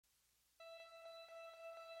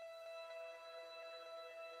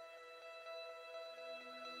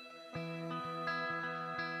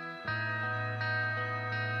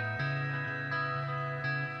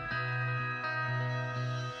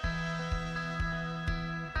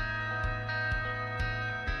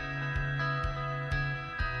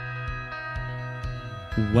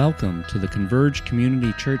Welcome to the Converge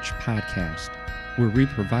Community Church podcast, where we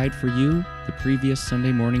provide for you the previous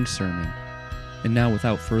Sunday morning sermon. And now,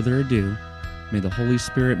 without further ado, may the Holy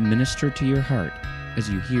Spirit minister to your heart as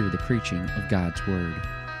you hear the preaching of God's Word.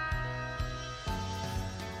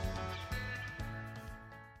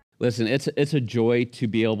 Listen, it's a joy to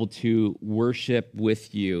be able to worship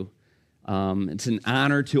with you. It's an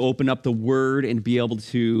honor to open up the Word and be able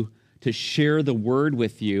to share the Word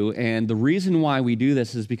with you. And the reason why we do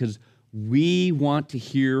this is because we want to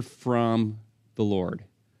hear from the Lord.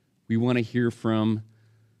 We want to hear from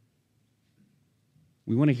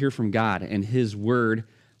God and His Word,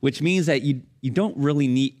 which means that you don't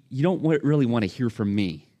really want to hear from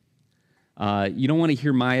me. You don't want to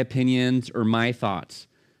hear my opinions or my thoughts.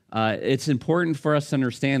 It's important for us to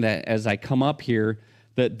understand that as I come up here,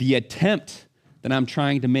 that the attempt that I'm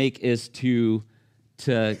trying to make is to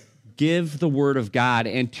give the Word of God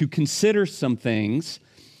and to consider some things,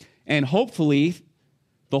 and hopefully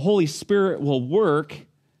the Holy Spirit will work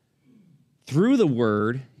through the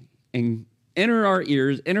Word and enter our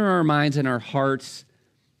ears, enter our minds and our hearts,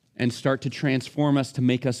 and start to transform us to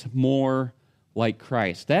make us more like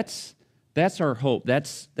Christ. That's our hope.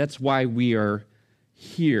 That's why we are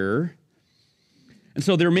here. And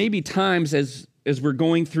so there may be times as we're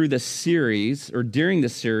going through this series, or during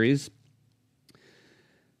this series,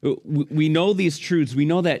 we know these truths. We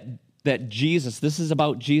know that Jesus, this is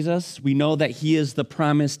about Jesus. We know that He is the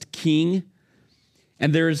promised King.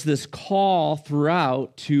 And there's this call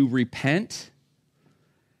throughout to repent.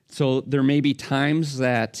 So there may be times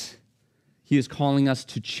that He is calling us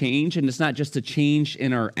to change. And it's not just a change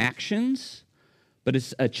in our actions, but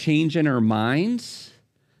it's a change in our minds.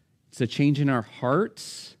 It's a change in our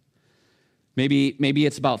hearts. Maybe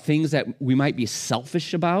it's about things that we might be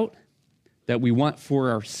selfish about, that we want for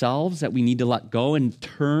ourselves, that we need to let go and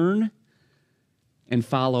turn and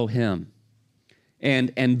follow Him.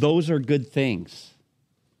 And those are good things.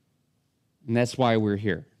 And that's why we're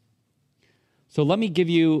here. So let me give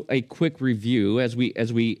you a quick review as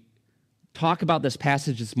we talk about this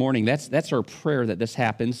passage this morning. That's our prayer that this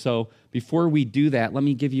happens. So before we do that, let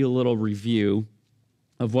me give you a little review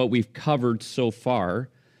of what we've covered so far.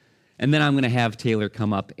 And then I'm going to have Taylor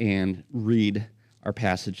come up and read our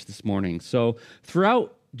passage this morning. So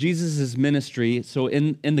throughout Jesus' ministry, so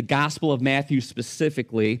in the Gospel of Matthew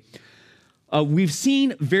specifically, we've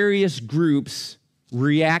seen various groups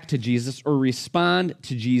react to Jesus or respond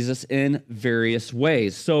to Jesus in various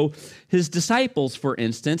ways. So His disciples, for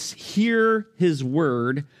instance, hear His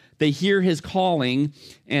word, they hear His calling,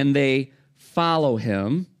 and they follow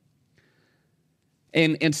Him.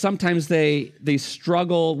 And sometimes they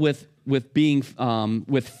struggle with being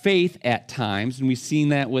with faith at times, and we've seen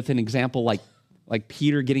that with an example like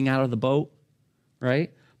Peter getting out of the boat,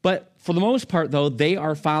 right? But for the most part, though, they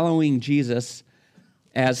are following Jesus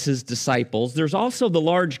as His disciples. There's also the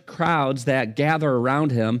large crowds that gather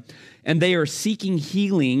around Him, and they are seeking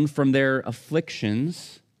healing from their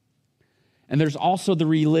afflictions. And there's also the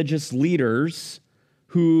religious leaders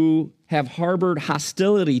who have harbored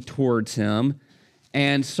hostility towards Him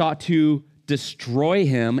and sought to destroy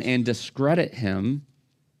Him and discredit Him.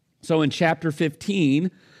 So in chapter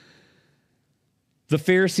 15, the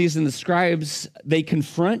Pharisees and the scribes, they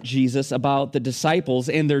confront Jesus about the disciples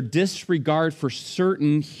and their disregard for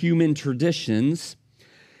certain human traditions.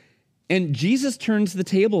 And Jesus turns the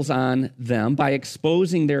tables on them by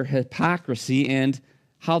exposing their hypocrisy and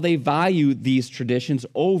how they value these traditions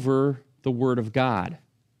over the Word of God.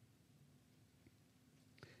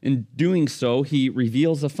 In doing so, He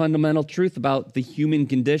reveals a fundamental truth about the human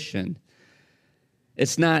condition.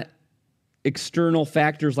 It's not external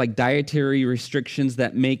factors like dietary restrictions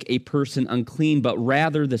that make a person unclean, but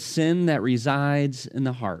rather the sin that resides in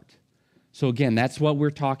the heart. So again, that's what we're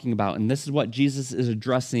talking about, and this is what Jesus is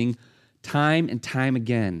addressing time and time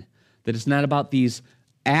again, that it's not about these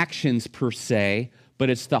actions per se, but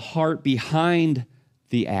it's the heart behind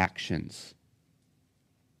the actions.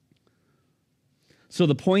 So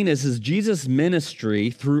the point is Jesus' ministry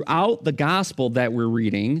throughout the gospel that we're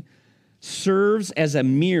reading serves as a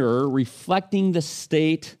mirror reflecting the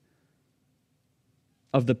state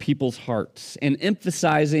of the people's hearts and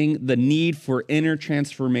emphasizing the need for inner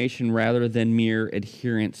transformation rather than mere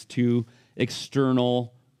adherence to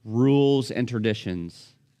external rules and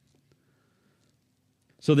traditions.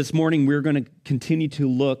 So this morning we're going to continue to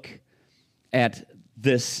look at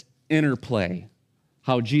this interplay,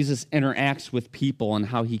 how Jesus interacts with people and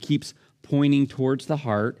how He keeps pointing towards the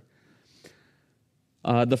heart.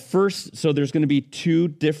 So there's going to be two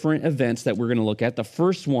different events that we're going to look at. The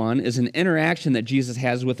first one is an interaction that Jesus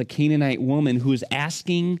has with a Canaanite woman who is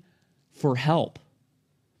asking for help.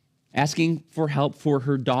 asking for help for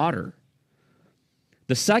her daughter.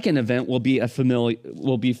 The second event will be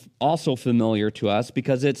also familiar to us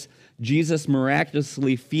because it's Jesus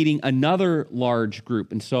miraculously feeding another large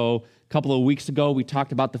group. And so a couple of weeks ago, we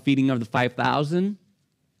talked about the feeding of the 5,000.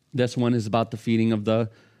 This one is about the feeding of the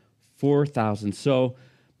 4,000. So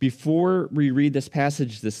before we read this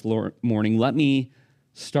passage this morning, let me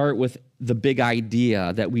start with the big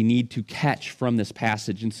idea that we need to catch from this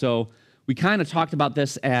passage. And so we kind of talked about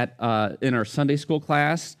this in our Sunday school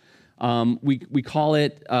class. We call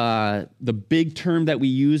it, the big term that we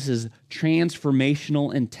use is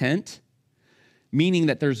transformational intent, meaning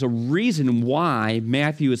that there's a reason why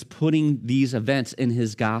Matthew is putting these events in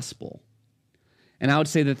his gospel. And I would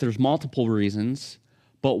say that there's multiple reasons,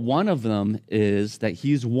 but one of them is that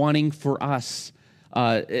he's wanting for us,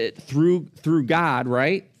 through God,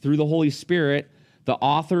 right? Through the Holy Spirit, the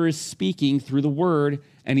author is speaking through the word,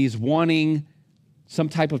 and he's wanting some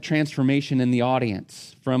type of transformation in the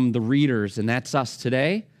audience from the readers, and that's us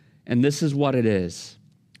today, and this is what it is.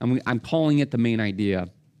 I'm calling it the main idea.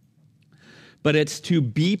 But it's to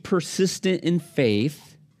be persistent in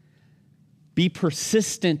faith,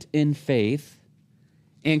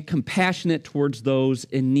 and compassionate towards those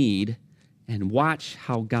in need, and watch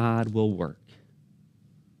how God will work.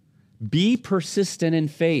 Be persistent in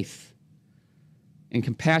faith and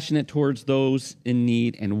compassionate towards those in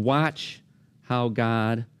need, and watch how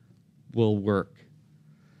God will work.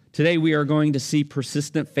 Today we are going to see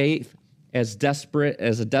persistent faith as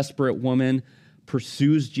a desperate woman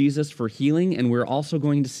pursues Jesus for healing, and we're also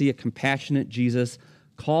going to see a compassionate Jesus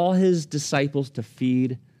call his disciples to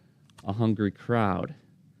feed a hungry crowd.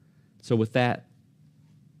 So with that,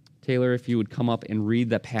 Taylor, if you would come up and read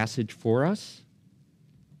that passage for us.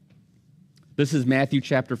 This is Matthew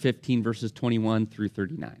chapter 15, verses 21 through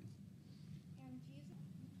 39.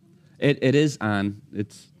 It is on.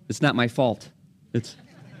 It's not my fault. It's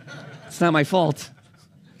not my fault.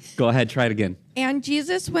 Go ahead, try it again. And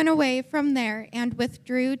Jesus went away from there and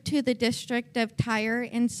withdrew to the district of Tyre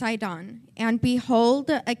and Sidon. And behold,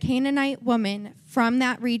 a Canaanite woman from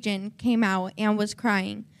that region came out and was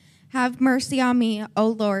crying, "Have mercy on me, O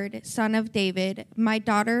Lord, Son of David. My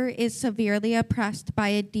daughter is severely oppressed by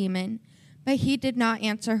a demon." But he did not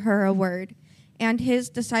answer her a word. And his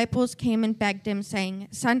disciples came and begged him, saying,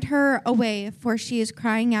 "Send her away, for she is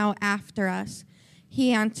crying out after us."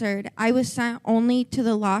 He answered, "I was sent only to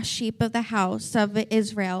the lost sheep of the house of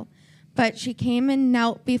Israel." But she came and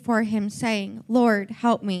knelt before him, saying, "Lord,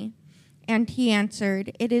 help me." And he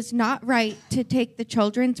answered, "It is not right to take the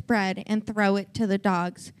children's bread and throw it to the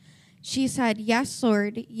dogs." She said, "Yes,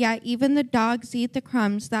 Lord, yet even the dogs eat the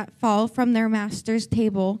crumbs that fall from their master's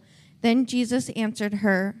table." Then Jesus answered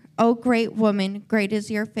her, "O great woman, great is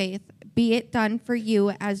your faith. Be it done for you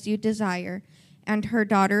as you desire." And her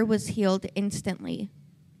daughter was healed instantly.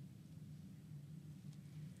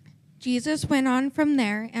 Jesus went on from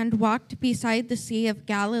there and walked beside the Sea of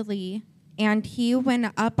Galilee, and he went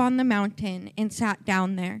up on the mountain and sat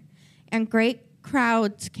down there. And great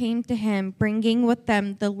crowds came to him, bringing with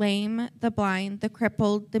them the lame, the blind, the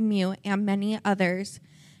crippled, the mute, and many others.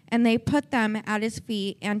 And they put them at his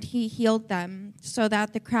feet, and he healed them, so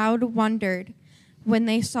that the crowd wondered when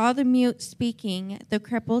they saw the mute speaking, the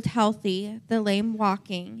crippled healthy, the lame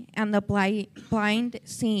walking, and the blind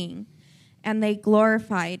seeing. And they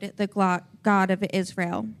glorified the God of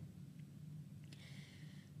Israel.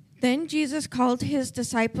 Then Jesus called his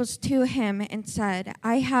disciples to him and said,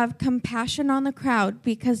 "I have compassion on the crowd,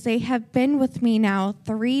 because they have been with me now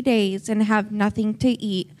 3 days and have nothing to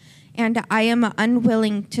eat. And I am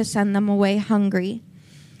unwilling to send them away hungry,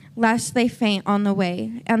 lest they faint on the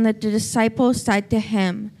way." And the disciples said to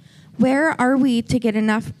him, "Where are we to get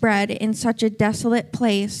enough bread in such a desolate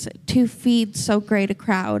place to feed so great a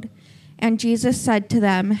crowd?" And Jesus said to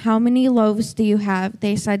them, "How many loaves do you have?"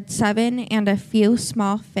 They said, 7, and a few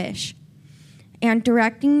small fish. And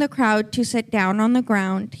directing the crowd to sit down on the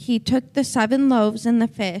ground, he took the 7 loaves and the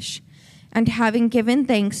fish, and having given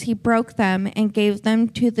thanks, he broke them and gave them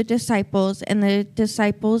to the disciples, and the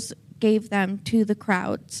disciples gave them to the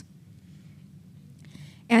crowds.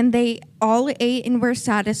 And they all ate and were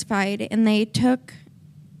satisfied, and they took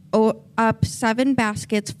up 7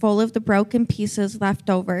 baskets full of the broken pieces left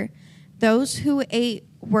over. Those who ate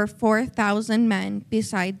were 4,000 men,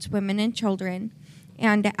 besides women and children.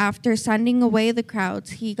 And after sending away the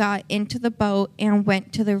crowds, he got into the boat and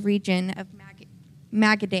went to the region of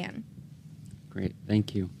Magadan. Great,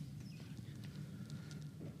 thank you.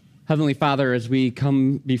 Heavenly Father, as we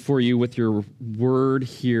come before you with your word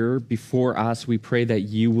here before us, we pray that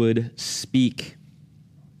you would speak.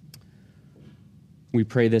 We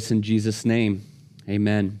pray this in Jesus' name.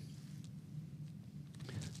 Amen.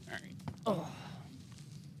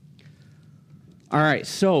 All right,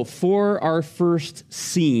 so for our first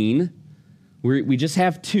scene, we just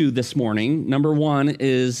have two this morning. Number one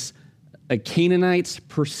is a Canaanite's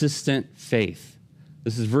persistent faith.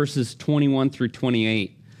 This is verses 21 through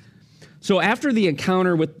 28. So after the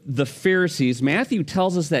encounter with the Pharisees, Matthew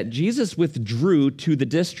tells us that Jesus withdrew to the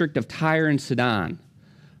district of Tyre and Sidon.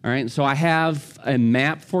 All right, so I have a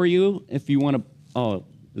map for you if you want to. Oh,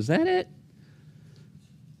 is that it?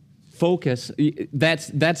 Focus.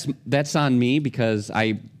 That's on me because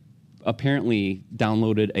I apparently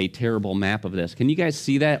downloaded a terrible map of this. Can you guys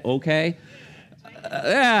see that okay?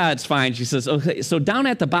 Yeah, it's fine. She says, okay, so down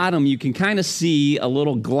at the bottom, you can kind of see a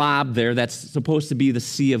little glob there that's supposed to be the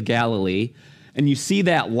Sea of Galilee. And you see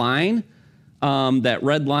that line, that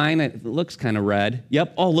red line. It looks kind of red.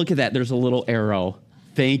 Yep. Oh, look at that. There's a little arrow.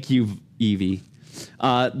 Thank you, Evie.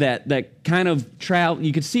 That kind of travel.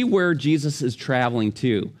 You can see where Jesus is traveling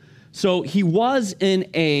to. So he was in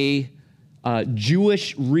a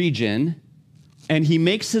Jewish region, and he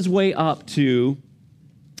makes his way up to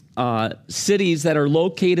cities that are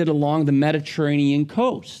located along the Mediterranean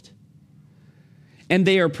coast. And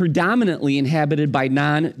they are predominantly inhabited by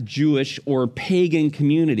non-Jewish or pagan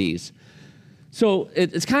communities. So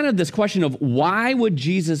it's kind of this question of why would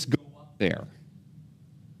Jesus go up there?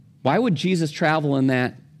 Why would Jesus travel in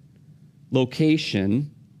that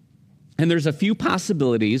location? And there's a few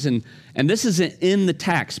possibilities, and this isn't in the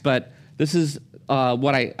text, but this is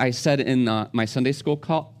what I said in my Sunday school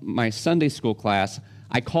class.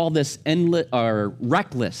 I call this endless or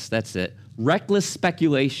reckless. That's it. Reckless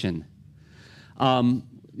speculation. Kind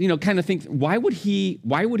of think why would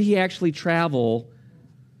he actually travel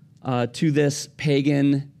to this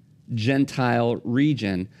pagan Gentile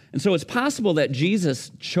region? And so it's possible that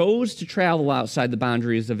Jesus chose to travel outside the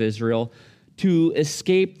boundaries of Israel to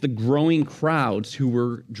escape the growing crowds who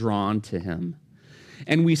were drawn to him.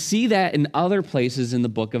 And we see that in other places in the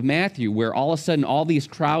book of Matthew, where all of a sudden all these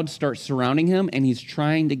crowds start surrounding him, and he's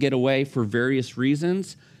trying to get away for various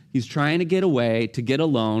reasons. He's trying to get away, to get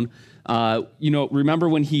alone. Remember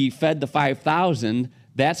when he fed the 5,000?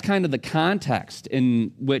 That's kind of the context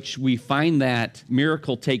in which we find that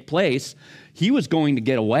miracle take place. He was going to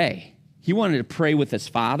get away. He wanted to pray with his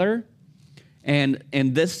Father, and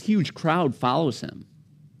this huge crowd follows him.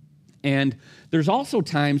 And there's also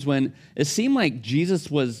times when it seemed like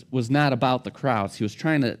Jesus was not about the crowds. He was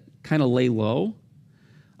trying to kind of lay low.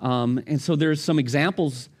 And so there's some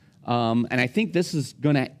examples, and I think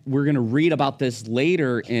we're gonna read about this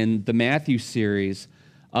later in the Matthew series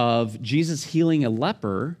of Jesus healing a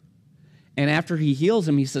leper. And after he heals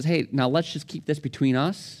him, he says, hey, now let's just keep this between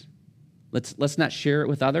us. Let's not share it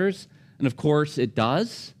with others. And of course it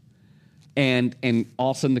does. And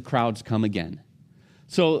all of a sudden the crowds come again.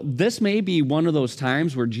 So this may be one of those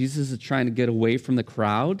times where Jesus is trying to get away from the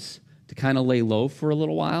crowds to kind of lay low for a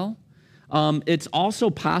little while. It's also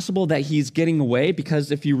possible that he's getting away because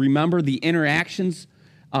if you remember the interactions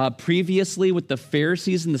previously with the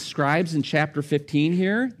Pharisees and the scribes in chapter 15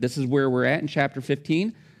 here, this is where we're at in chapter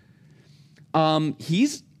 15.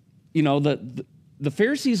 The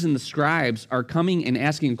Pharisees and the scribes are coming and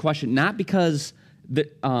asking a question, not because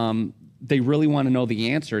they really want to know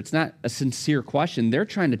the answer. It's not a sincere question. They're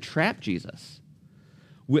trying to trap Jesus.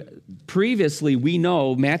 Previously, we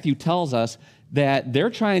know, Matthew tells us, that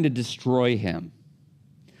they're trying to destroy him.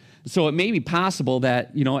 So it may be possible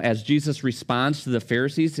that, as Jesus responds to the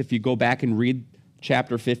Pharisees, if you go back and read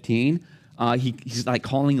chapter 15, he's like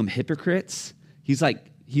calling them hypocrites. He's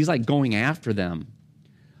like going after them.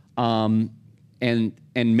 And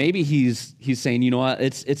maybe he's saying, you know what,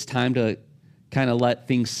 it's time to kind of let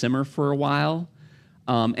things simmer for a while.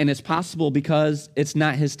 And it's possible because it's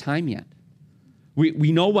not his time yet.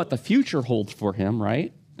 We know what the future holds for him,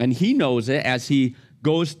 right? And he knows it as he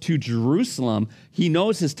goes to Jerusalem. He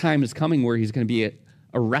knows his time is coming where he's going to be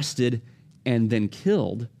arrested and then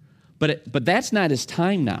killed. But that's not his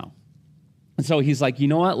time now. And so he's like, you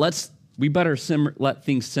know what? We better let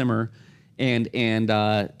things simmer and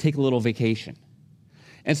take a little vacation.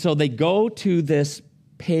 And so they go to this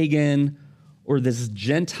pagan or this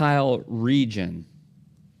Gentile region.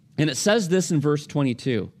 And it says this in verse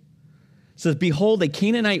 22. It says, behold, a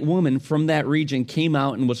Canaanite woman from that region came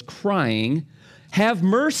out and was crying, have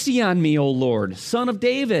mercy on me, O Lord, Son of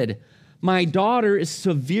David. My daughter is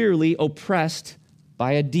severely oppressed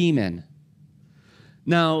by a demon.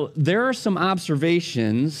 Now, there are some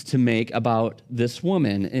observations to make about this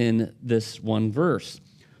woman in this one verse.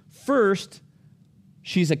 First,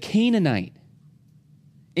 she's a Canaanite.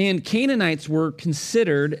 And Canaanites were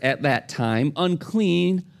considered at that time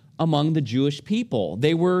unclean among the Jewish people.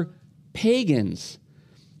 They were pagans.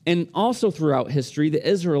 And also throughout history, the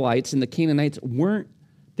Israelites and the Canaanites weren't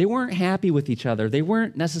happy with each other. They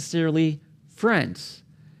weren't necessarily friends.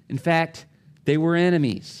 In fact, they were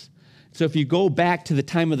enemies. So if you go back to the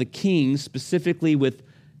time of the kings, specifically with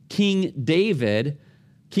King David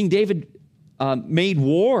made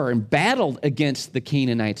war and battled against the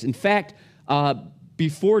Canaanites. In fact,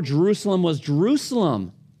 before Jerusalem was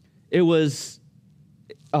Jerusalem, it was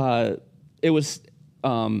the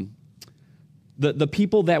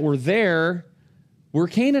people that were there were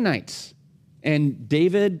Canaanites, and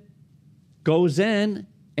David goes in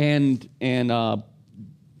and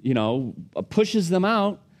pushes them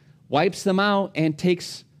out, wipes them out, and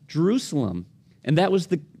takes Jerusalem, and that was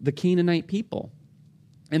the Canaanite people.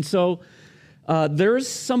 And so there's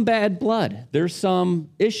some bad blood. There's some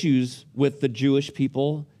issues with the Jewish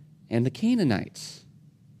people and the Canaanites.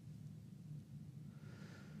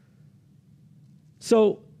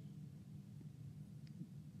 So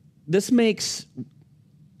this makes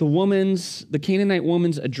the Canaanite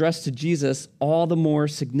woman's address to Jesus all the more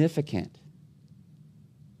significant.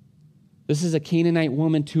 This is a Canaanite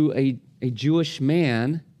woman to a Jewish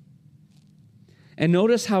man. And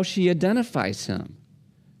notice how she identifies him.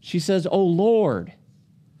 She says, "O Lord,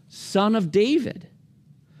 Son of David."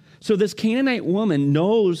 So this Canaanite woman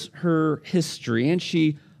knows her history, and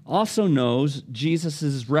she also knows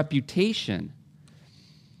Jesus' reputation.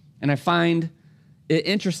 And I find it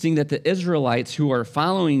interesting that the Israelites who are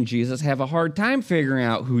following Jesus have a hard time figuring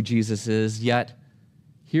out who Jesus is, yet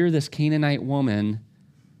here this Canaanite woman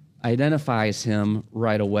identifies him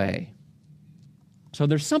right away. So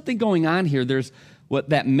there's something going on here. There's what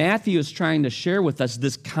that Matthew is trying to share with us,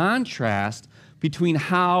 this contrast between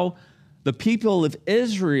how the people of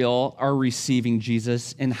Israel are receiving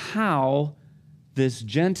Jesus and how this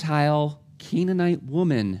Gentile Canaanite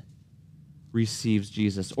woman receives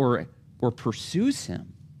Jesus or pursues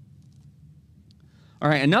him. All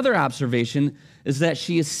right, another observation is that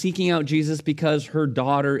she is seeking out Jesus because her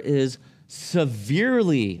daughter is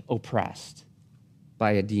severely oppressed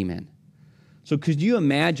by a demon. So could you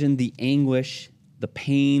imagine the anguish, the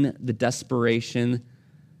pain, the desperation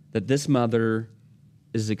that this mother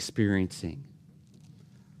is experiencing?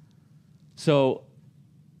 So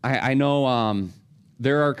I know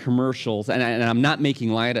there are commercials, and I'm not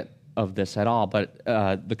making light of this at all, but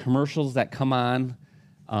the commercials that come on,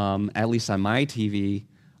 at least on my TV,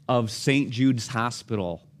 of St. Jude's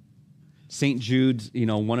Hospital. St. Jude's,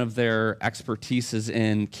 one of their expertise is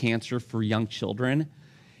in cancer for young children.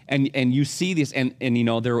 And you see this, and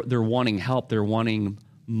they're wanting help, they're wanting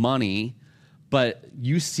money, but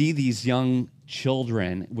you see these young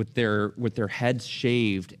children with their heads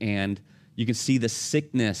shaved, and you can see the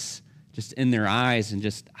sickness just in their eyes and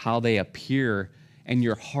just how they appear, and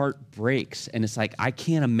your heart breaks. And it's like, I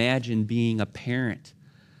can't imagine being a parent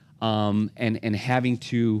and having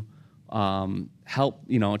to help,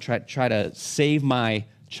 try to save my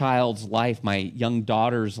child's life, my young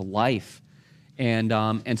daughter's life.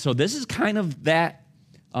 And so this is kind of that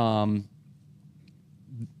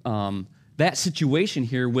that situation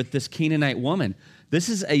here with this Canaanite woman. This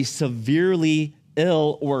is a severely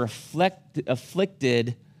ill or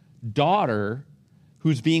afflicted daughter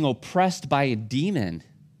who's being oppressed by a demon.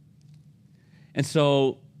 And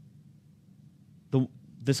so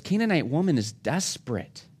this Canaanite woman is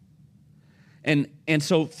desperate. And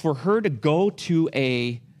so for her to go to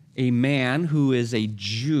a man who is a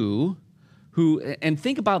Jew, and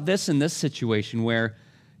think about this in this situation where,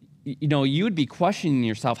 you would be questioning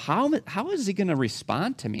yourself, how is he going to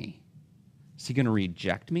respond to me? Is he going to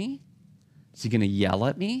reject me? Is he going to yell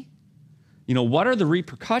at me? What are the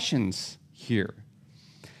repercussions here?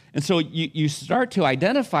 And so you start to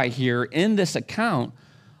identify here in this account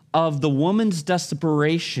of the woman's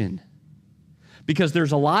desperation, because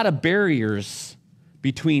there's a lot of barriers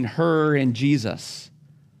between her and Jesus,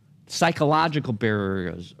 psychological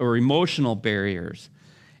barriers or emotional barriers,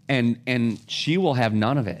 and she will have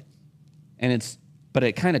none of it. But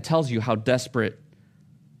it kind of tells you how desperate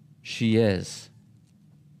she is.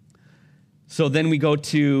 So then we go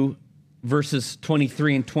to verses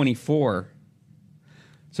 23 and 24.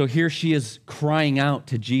 So here she is crying out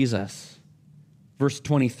to Jesus. Verse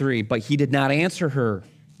 23, but he did not answer her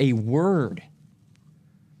a word.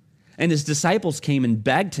 And his disciples came and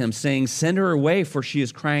begged him, saying, "Send her away, for she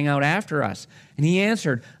is crying out after us." And he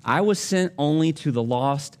answered, "I was sent only to the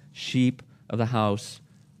lost sheep of the house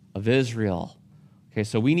of Israel." Okay,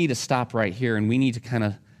 so we need to stop right here, and we need to kind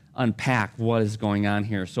of unpack what is going on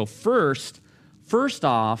here. So first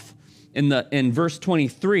off, in verse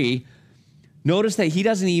 23, notice that he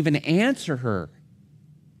doesn't even answer her.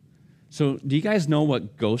 So do you guys know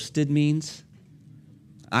what ghosted means?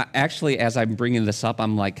 Actually, as I'm bringing this up,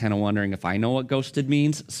 I'm like kind of wondering if I know what ghosted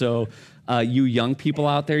means. So you young people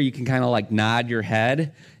out there, you can kind of like nod your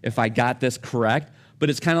head if I got this correct. But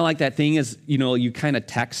it's kind of like that thing is, you kind of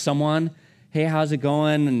text someone, hey, how's it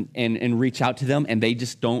going? And reach out to them, and they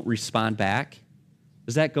just don't respond back.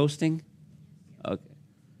 Is that ghosting?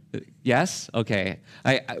 Okay. Yes? Okay.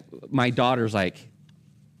 My daughter's like,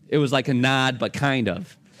 it was like a nod, but kind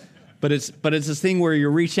of. But it's this thing where you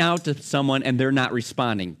reach out to someone and they're not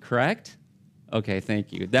responding, correct? Okay,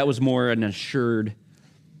 thank you. That was more an assured,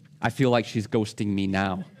 I feel like she's ghosting me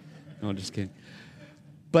now. No, just kidding.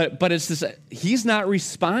 But it's this, he's not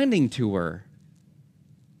responding to her.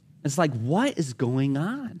 It's like, what is going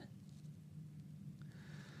on?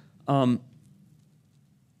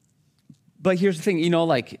 But here's the thing,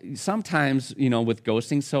 like sometimes, with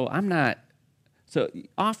ghosting, so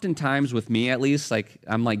oftentimes with me at least, like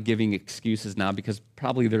I'm like giving excuses now because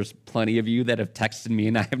probably there's plenty of you that have texted me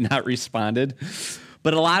and I have not responded.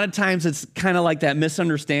 But a lot of times it's kind of like that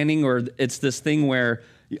misunderstanding, or it's this thing where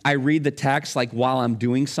I read the text like while I'm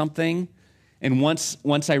doing something, and once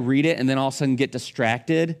I read it and then all of a sudden get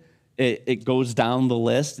distracted, it goes down the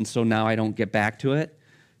list, and so now I don't get back to it.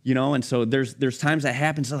 And so there's times that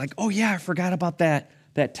happens, like, oh yeah, I forgot about that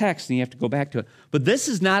text, and you have to go back to it. But this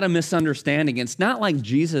is not a misunderstanding. It's not like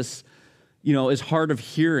Jesus, is hard of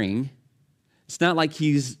hearing. It's not like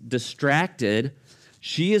he's distracted.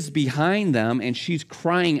 She is behind them, and she's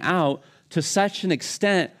crying out to such an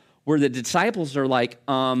extent where the disciples are like,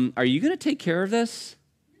 are you going to take care of this?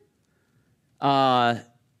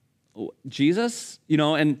 Jesus?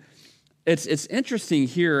 And it's interesting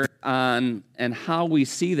here on and how we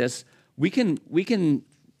see this. We can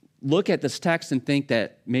look at this text and think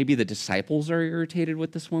that maybe the disciples are irritated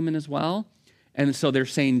with this woman as well, and so they're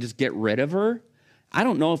saying just get rid of her. I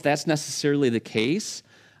don't know if that's necessarily the case.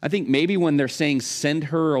 I think maybe when they're saying send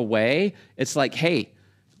her away, it's like, hey,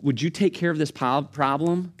 would you take care of this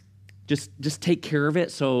problem? Just take care of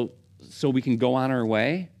it so we can go on our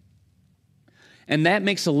way. And that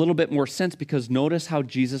makes a little bit more sense because notice how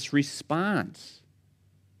Jesus responds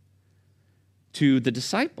to the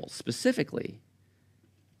disciples specifically.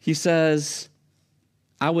 He says,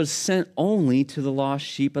 I was sent only to the lost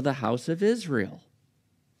sheep of the house of Israel.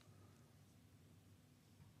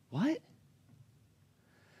 What?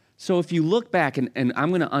 So if you look back, and I'm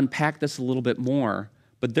going to unpack this a little bit more,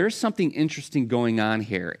 but there's something interesting going on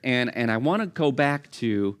here. And I want to go back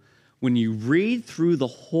to when you read through the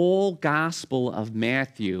whole Gospel of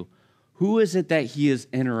Matthew, who is it that he is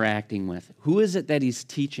interacting with? Who is it that he's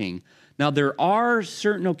teaching? Now, there are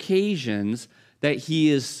certain occasions that he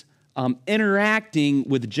is interacting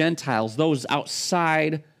with Gentiles, those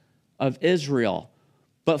outside of Israel.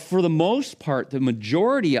 But for the most part, the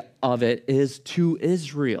majority of it is to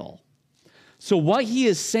Israel. So what he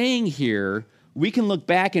is saying here, we can look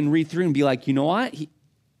back and read through and be like, you know what?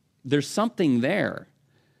 There's something there.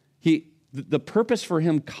 The purpose for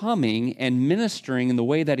him coming and ministering in the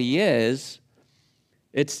way that he is,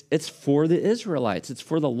 it's for the Israelites. It's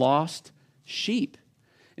for the lost sheep.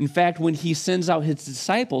 In fact, when he sends out his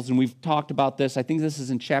disciples, and we've talked about this, I think this is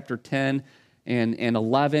in chapter 10 and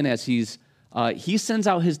 11, as he sends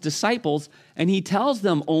out his disciples, and he tells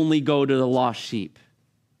them only go to the lost sheep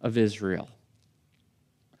of Israel.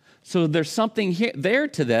 So there's something there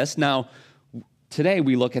to this. Now, today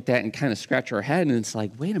we look at that and kind of scratch our head, and it's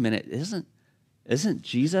like, wait a minute, isn't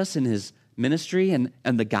Jesus and his ministry and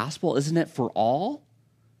the gospel, isn't it for all?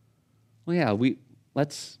 Well, yeah, we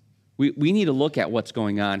need to look at what's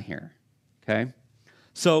going on here, okay?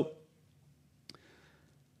 So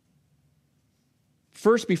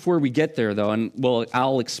first, before we get there, though, and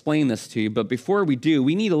I'll explain this to you, but before we do,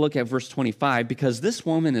 we need to look at verse 25 because this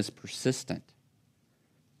woman is persistent.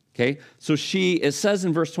 Okay, so it says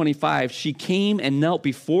in verse 25, she came and knelt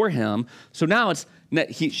before him. So now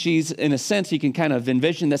she's, in a sense, you can kind of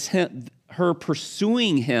envision this, her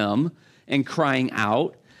pursuing him and crying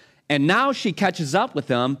out. And now she catches up with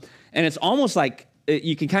him, and it's almost like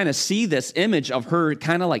you can kind of see this image of her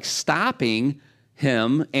kind of like stopping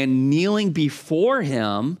him and kneeling before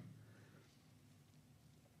him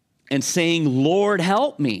and saying, Lord,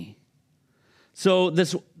 help me. So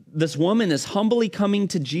this woman is humbly coming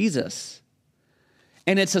to Jesus.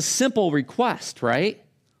 And it's a simple request, right?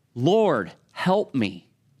 Lord, help me.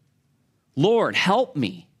 Lord, help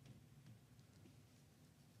me.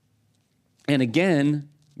 And again,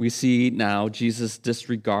 we see now Jesus'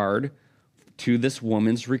 disregard to this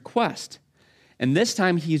woman's request. And this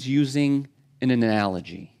time he's using an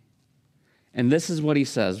analogy. And this is what he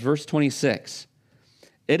says, verse 26.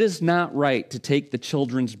 It is not right to take the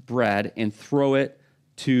children's bread and throw it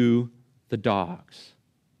to the dogs.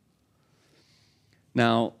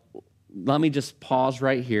 Now, let me just pause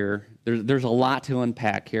right here. There's a lot to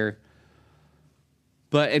unpack here.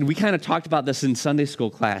 And we kind of talked about this in Sunday school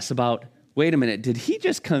class about, wait a minute, did he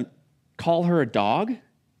just call her a dog?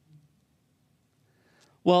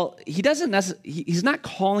 Well, he's not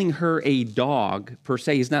calling her a dog per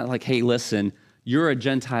se. He's not like, hey, listen, you're a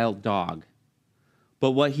Gentile dog.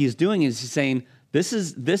 But what he's doing is he's saying,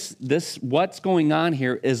 this what's going on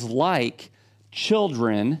here is like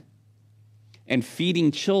children and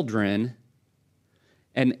feeding children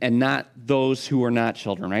and not those who are not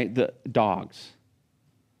children, right? The dogs.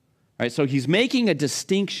 Right? So he's making a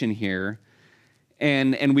distinction here,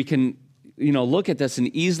 and we can look at this and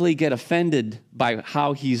easily get offended by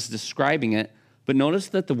how he's describing it, but notice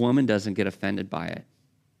that the woman doesn't get offended by it.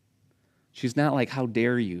 She's not like, how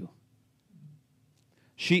dare you?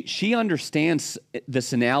 She understands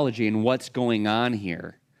this analogy and what's going on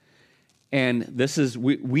here. And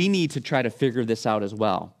we need to try to figure this out as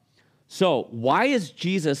well. So why is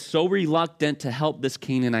Jesus so reluctant to help this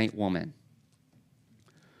Canaanite woman?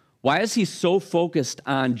 Why is he so focused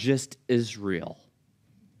on just Israel?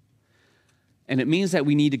 And it means that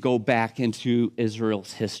we need to go back into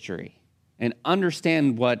Israel's history and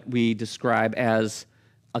understand what we describe as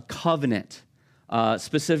a covenant,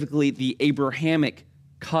 specifically the Abrahamic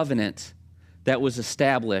covenant that was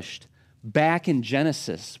established back in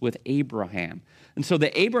Genesis with Abraham. And so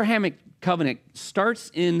the Abrahamic covenant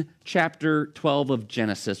starts in chapter 12 of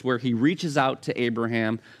Genesis, where he reaches out to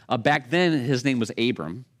Abraham. Back then, his name was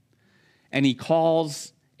Abram. And he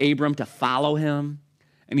calls Abram to follow him,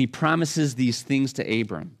 and he promises these things to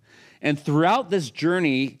Abram. And throughout this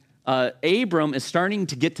journey, Abram is starting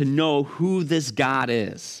to get to know who this God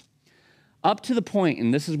is. Up to the point,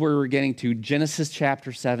 and this is where we're getting to, Genesis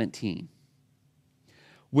chapter 17,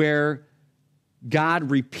 where God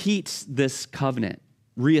repeats this covenant,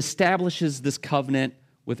 reestablishes this covenant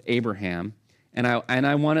with Abraham. And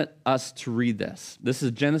I wanted us to read this. This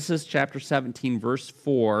is Genesis chapter 17, verse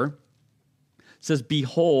 4. It says,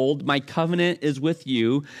 "Behold, my covenant is with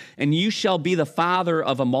you, and you shall be the father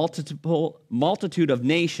of a multitude of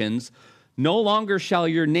nations. No longer shall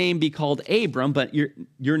your name be called Abram, but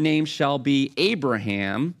your name shall be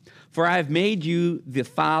Abraham, for I have made you the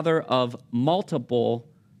father of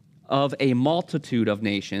a multitude of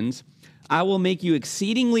nations. I will make you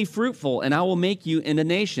exceedingly fruitful, and I will make you into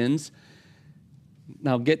nations."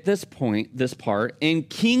 Now get this part. "And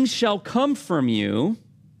kings shall come from you."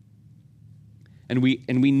 And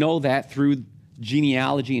we know that through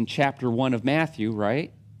genealogy in chapter 1 of Matthew,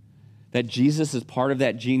 right? That Jesus is part of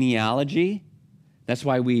that genealogy. That's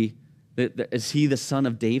why is he the son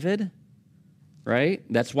of David? Right?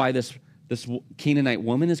 That's why this Canaanite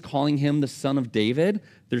woman is calling him the son of David.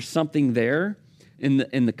 There's something there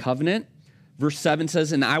in the covenant. Verse 7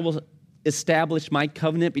 says, "And I will establish my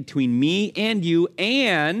covenant between me and you,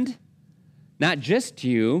 and not just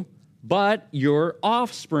you, but your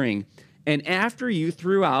offspring, and after you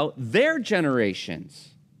throughout their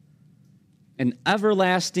generations, an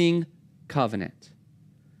everlasting covenant."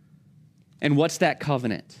 And what's that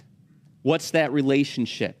covenant? What's that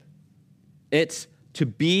relationship? It's to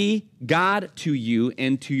be God to you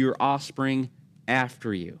and to your offspring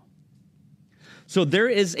after you. So there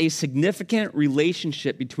is a significant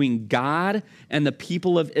relationship between God and the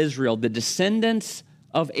people of Israel, the descendants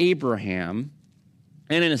of Abraham.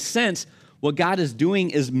 And in a sense, what God is doing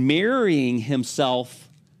is marrying himself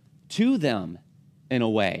to them in a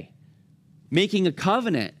way, making a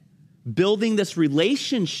covenant, building this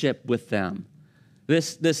relationship with them.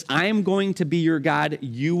 This I am going to be your God,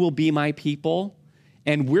 you will be my people.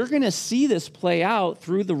 And we're going to see this play out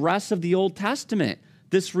through the rest of the Old Testament,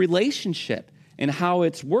 this relationship and how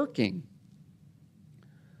it's working.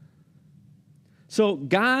 So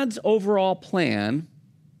God's overall plan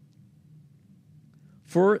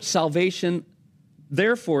for salvation,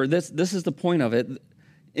 therefore, this is the point of it.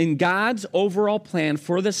 In God's overall plan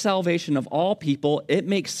for the salvation of all people, it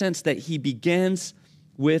makes sense that he begins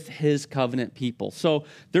with his covenant people. So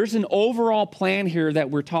there's an overall plan here that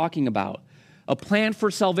we're talking about, a plan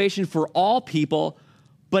for salvation for all people,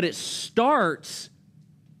 but it starts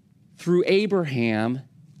through Abraham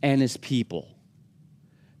and his people.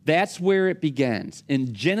 That's where it begins,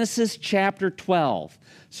 in Genesis chapter 12.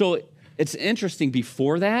 So it's interesting,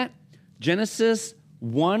 before that, Genesis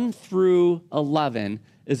 1 through 11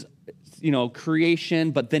 is,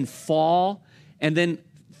 creation, but then fall, and then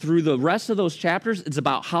through the rest of those chapters, it's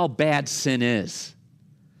about how bad sin is.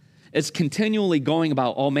 It's continually going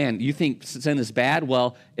about, oh man, you think sin is bad?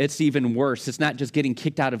 Well, it's even worse. It's not just getting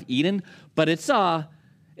kicked out of Eden, but it's a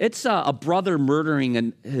brother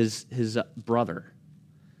murdering his brother.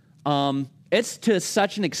 It's to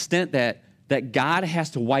such an extent that God has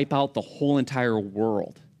to wipe out the whole entire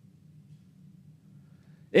world.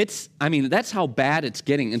 That's how bad it's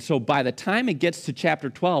getting. And so by the time it gets to chapter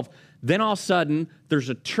 12, then all of a sudden there's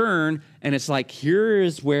a turn, and it's like, here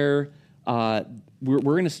is where we're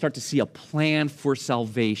going to start to see a plan for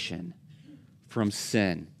salvation from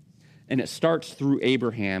sin. And it starts through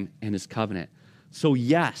Abraham and his covenant. So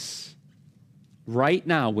yes, right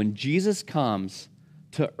now when Jesus comes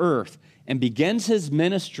to earth and begins his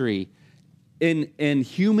ministry in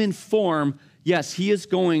human form, yes, he is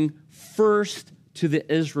going first to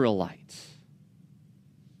the Israelites.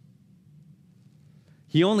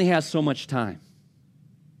 He only has so much time,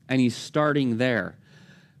 and he's starting there.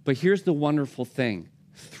 But here's the wonderful thing.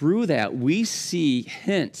 Through that, we see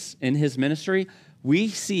hints in his ministry. We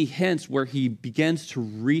see hints where he begins to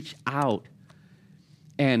reach out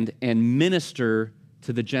and minister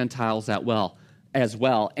to the Gentiles as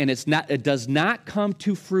well. And it does not come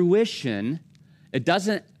to fruition. It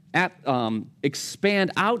doesn't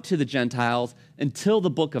expand out to the Gentiles until the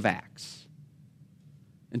book of Acts.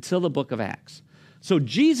 Until the book of Acts. So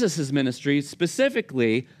Jesus' ministry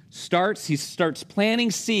specifically he starts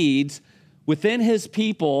planting seeds within his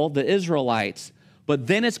people, the Israelites, but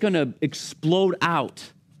then it's going to explode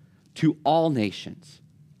out to all nations.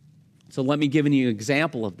 So let me give you an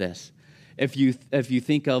example of this. If you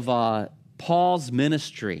think of Paul's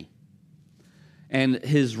ministry and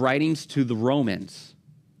his writings to the Romans,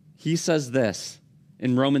 he says this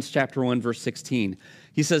in Romans chapter 1, verse 16.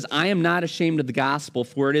 He says, I am not ashamed of the gospel,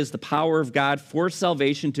 for it is the power of God for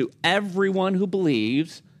salvation to everyone who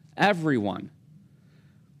believes, everyone.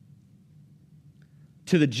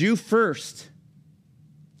 To the Jew first,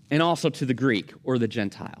 and also to the Greek or the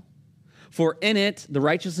Gentile. For in it, the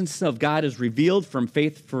righteousness of God is revealed from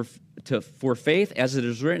faith for faith, as it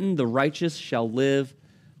is written, the righteous shall live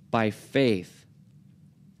by faith.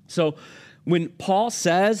 So when Paul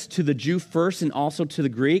says to the Jew first and also to the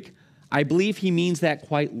Greek, I believe he means that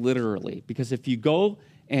quite literally, because if you go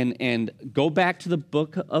and go back to the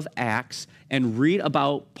book of Acts and read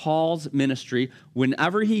about Paul's ministry,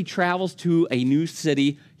 whenever he travels to a new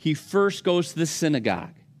city, he first goes to the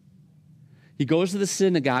synagogue. He goes to the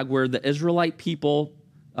synagogue where the Israelite people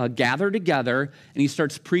gather together, and he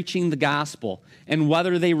starts preaching the gospel. And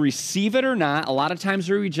whether they receive it or not, a lot of times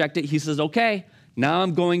they reject it, he says, okay, now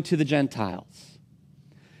I'm going to the Gentiles.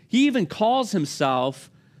 He even calls himself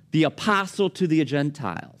the apostle to the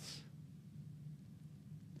Gentiles.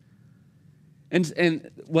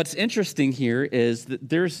 And what's interesting here is that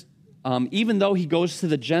there's, even though he goes to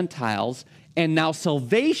the Gentiles, and now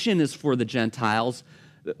salvation is for the Gentiles,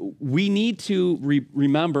 we need to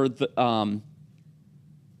remember the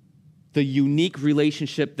unique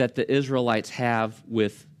relationship that the Israelites have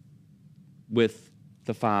with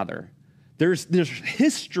the Father. There's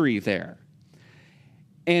history there.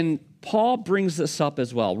 And Paul brings this up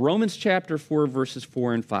as well. Romans chapter 4, verses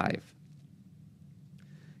 4 and 5.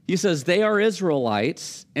 He says, they are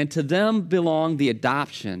Israelites, and to them belong the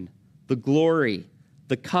adoption, the glory,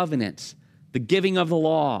 the covenants, the giving of the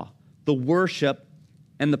law, the worship,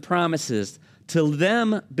 and the promises. To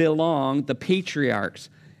them belong the patriarchs,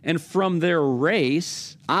 and from their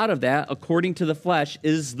race, out of that, according to the flesh,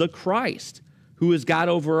 is the Christ, who is God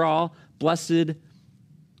over all, blessed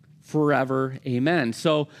forever. Amen.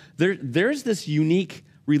 So there's this unique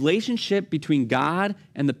relationship between God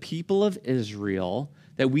and the people of Israel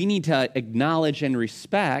that we need to acknowledge and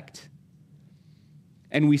respect.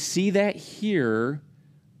 And we see that here,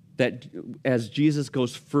 that as Jesus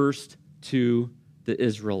goes first to the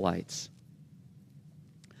Israelites.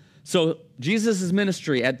 So Jesus'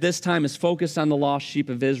 ministry at this time is focused on the lost sheep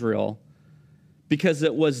of Israel because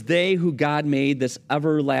it was they who God made this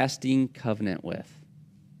everlasting covenant with.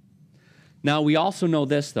 Now, we also know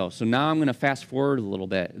this, though. So now I'm going to fast forward a little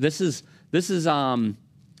bit. This is kind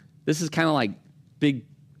of like big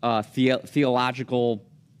theological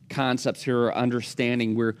concepts here, or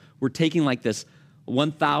understanding. We're taking like this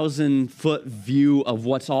 1,000-foot view of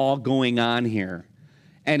what's all going on here,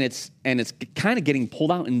 and it's kind of getting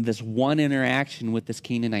pulled out in this one interaction with this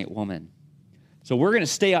Canaanite woman. So we're going to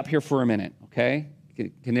stay up here for a minute, okay?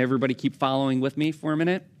 Can everybody keep following with me for a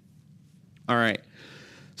minute? All right.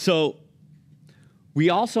 So we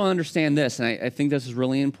also understand this, and I think this is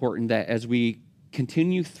really important, that as we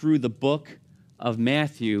continue through the book of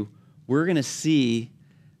Matthew, we're going to see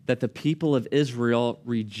that the people of Israel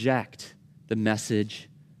reject the message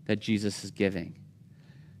that Jesus is giving,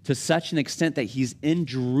 to such an extent that he's in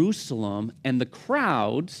Jerusalem, and the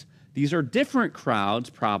crowds, these are different crowds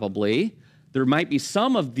probably. There might be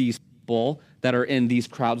some of these people that are in these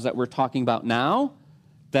crowds that we're talking about now,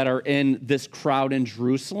 that are in this crowd in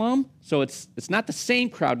Jerusalem. So it's not the same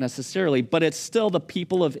crowd necessarily, but it's still the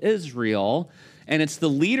people of Israel, and it's the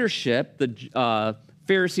leadership, the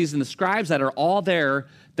Pharisees and the scribes that are all there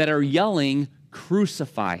that are yelling,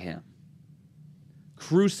 "Crucify him.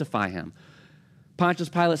 Crucify him." Pontius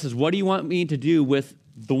Pilate says, "What do you want me to do with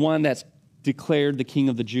the one that's declared the king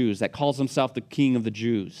of the Jews, that calls himself the king of the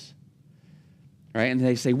Jews?" Right? And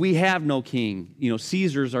they say, "We have no king.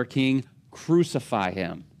 Caesar's our king. Crucify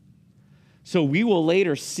him." So we will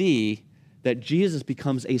later see that Jesus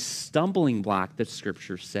becomes a stumbling block, the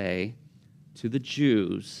scriptures say, to the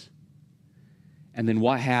Jews. And then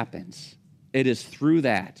what happens? It is through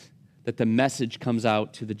that the message comes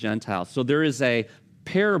out to the Gentiles. So there is a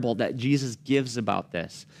parable that Jesus gives about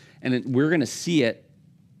this. And we're going to see it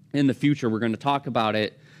in the future. We're going to talk about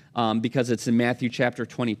it because it's in Matthew chapter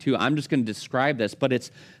 22. I'm just going to describe this, but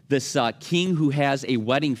it's this king who has a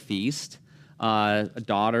wedding feast. A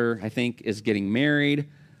daughter, I think, is getting married.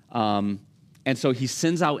 And so he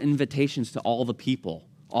sends out invitations to all the people,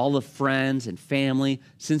 all the friends and family,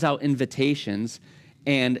 sends out invitations,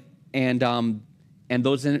 and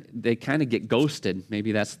those, they kind of get ghosted.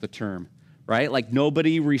 Maybe that's the term, right? Like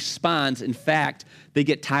nobody responds. In fact, they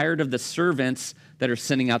get tired of the servants that are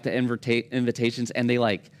sending out the invitations, and they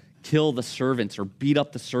like kill the servants or beat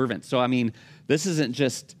up the servants. So, I mean, this isn't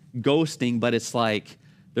just ghosting, but it's like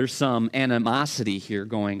there's some animosity here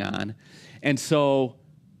going on. And so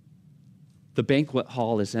the banquet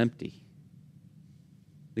hall is empty.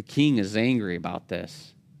 The king is angry about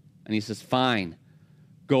this. And he says, "Fine,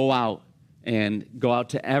 go out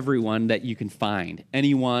to everyone that you can find,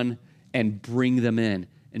 anyone, and bring them in,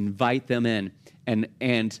 invite them in."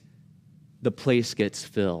 And the place gets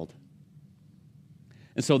filled.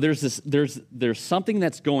 And so there's something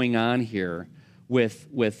that's going on here with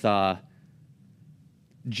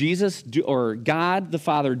Jesus or God the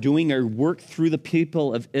Father doing a work through the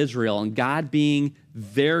people of Israel, and God being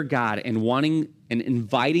their God and wanting and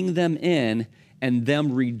inviting them in, and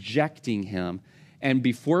them rejecting him. And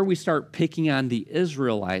before we start picking on the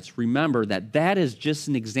Israelites, remember that is just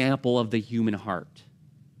an example of the human heart.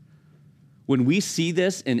 When we see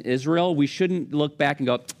this in Israel, we shouldn't look back and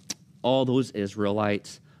go, "Oh, those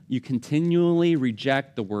Israelites." You continually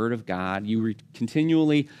reject the word of God. You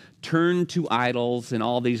continually turn to idols and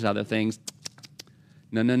all these other things.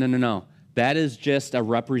 No. That is just a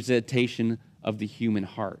representation of the human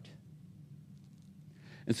heart.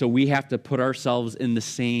 And so we have to put ourselves in the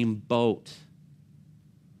same boat.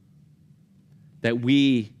 That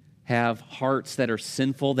we have hearts that are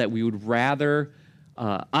sinful, that we would rather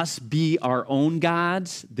us be our own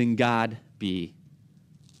gods than God be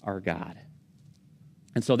our God.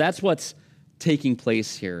 And so that's what's taking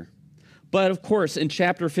place here. But of course, in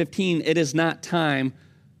chapter 15, it is not time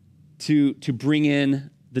to bring in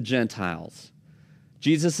the Gentiles.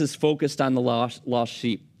 Jesus is focused on the lost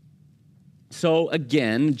sheep. So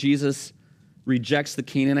again, Jesus rejects the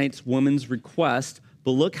Canaanite woman's request,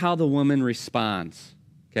 but look how the woman responds.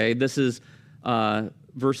 Okay, this is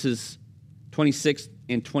verses 26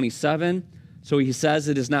 and 27. So he says,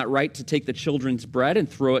 "It is not right to take the children's bread and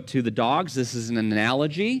throw it to the dogs." This is an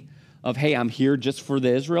analogy of, hey, I'm here just for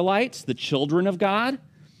the Israelites, the children of God.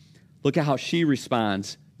 Look at how she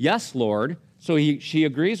responds. "Yes, Lord." So she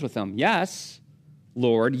agrees with him. "Yes,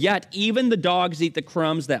 Lord, yet even the dogs eat the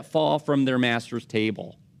crumbs that fall from their master's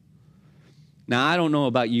table." Now, I don't know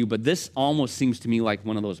about you, but this almost seems to me like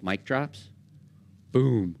one of those mic drops.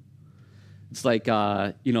 Boom. It's like,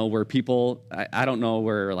 where people, I don't know,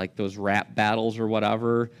 where like those rap battles or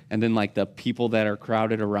whatever, and then like the people that are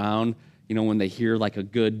crowded around, when they hear like a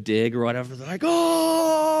good dig or whatever, they're like,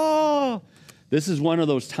 "Oh!" This is one of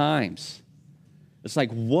those times. It's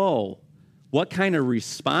like, whoa, what kind of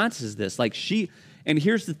response is this? Like and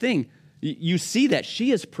here's the thing, you see that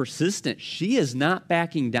she is persistent. She is not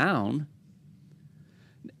backing down.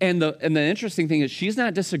 And the interesting thing is she's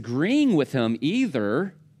not disagreeing with him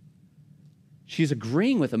either. She's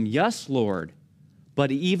agreeing with him. "Yes, Lord, but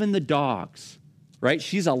even the dogs," right?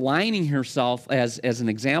 She's aligning herself as an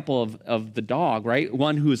example of the dog, right?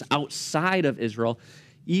 One who is outside of Israel.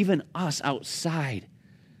 Even us outside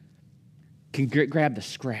can grab the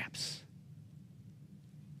scraps.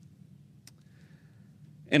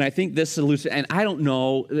 And I think this solution, and I don't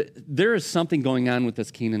know, there is something going on with this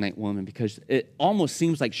Canaanite woman because it almost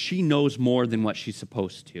seems like she knows more than what she's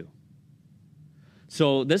supposed to.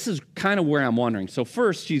 So this is kind of where I'm wondering. So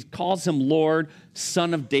first, she calls him Lord,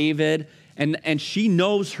 Son of David, and she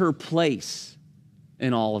knows her place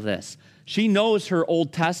in all of this. She knows her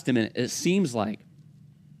Old Testament, it seems like.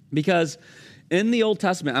 Because in the Old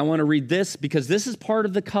Testament, I want to read this because this is part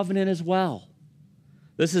of the covenant as well.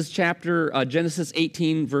 This is Genesis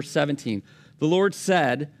 18, verse 17. The Lord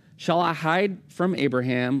said, shall I hide from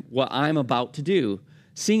Abraham what I'm about to do,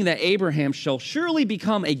 seeing that Abraham shall surely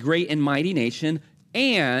become a great and mighty nation,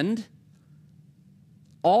 and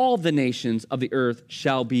all the nations of the earth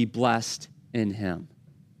shall be blessed in him.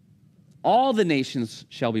 All the nations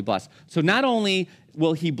shall be blessed. So not only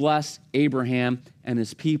will he bless Abraham and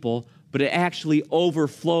his people, but it actually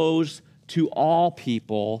overflows to all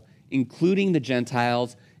people, including the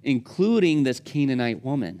Gentiles, including this Canaanite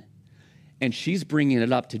woman. And she's bringing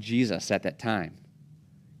it up to Jesus at that time.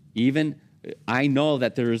 Even, I know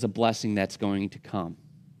that there is a blessing that's going to come.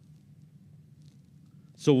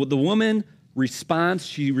 So the woman responds,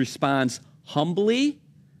 she responds humbly,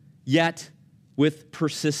 yet with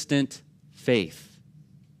persistent faith.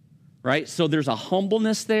 Right? So there's a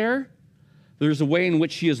humbleness there. There's a way in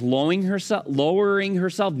which she is lowering herself,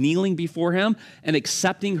 kneeling before him, and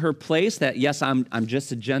accepting her place that, yes, I'm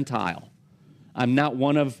just a Gentile. I'm not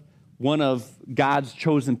one of God's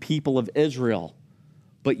chosen people of Israel.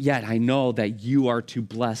 But yet I know that you are to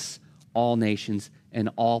bless all nations and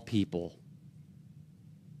all people.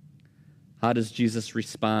 How does Jesus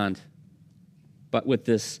respond? But with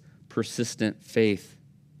this persistent faith.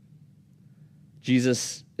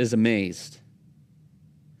 Jesus is amazed,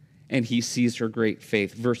 and he sees her great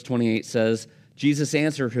faith. Verse 28 says, Jesus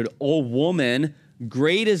answered her, O woman,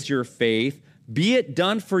 great is your faith. Be it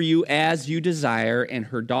done for you as you desire. And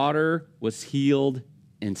her daughter was healed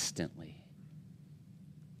instantly.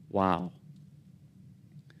 Wow.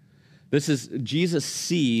 Jesus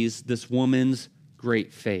sees this woman's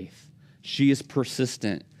great faith. She is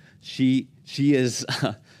persistent. She is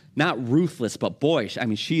not ruthless, but boyish. I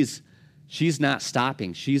mean, she's not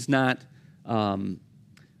stopping. She's not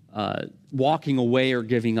walking away or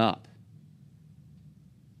giving up.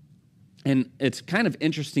 And it's kind of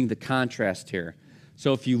interesting, the contrast here.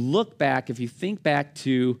 So if you think back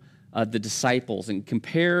to the disciples and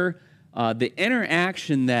compare the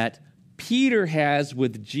interaction that Peter has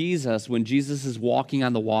with Jesus when Jesus is walking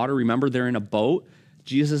on the water. Remember, they're in a boat.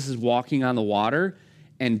 Jesus is walking on the water,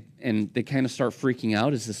 and they kind of start freaking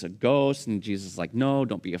out. Is this a ghost? And Jesus is like, no,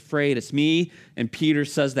 don't be afraid. It's me. And Peter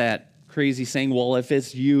says that crazy saying, well, if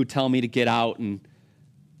it's you, tell me to get out and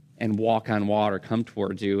walk on water, come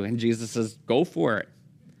towards you. And Jesus says, go for it.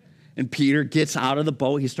 And Peter gets out of the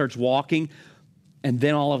boat. He starts walking. And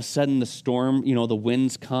then all of a sudden the storm, the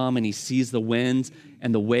winds come, and he sees the winds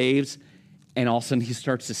and the waves. And all of a sudden he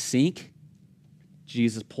starts to sink.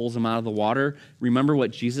 Jesus pulls him out of the water. Remember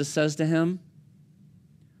what Jesus says to him?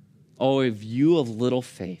 Oh, if you of little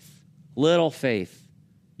faith,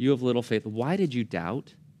 you have little faith, why did you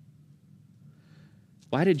doubt?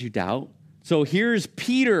 Why did you doubt? So here's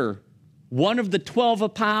Peter, one of the 12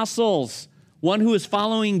 apostles, one who is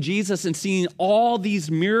following Jesus and seeing all these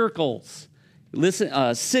miracles,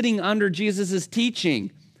 sitting under Jesus'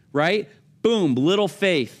 teaching, right? Boom, little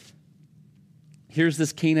faith. Here's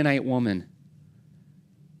this Canaanite woman,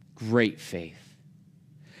 great faith.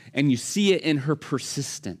 And you see it in her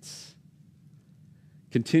persistence,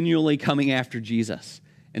 continually coming after Jesus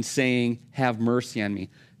and saying, have mercy on me.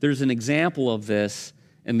 There's an example of this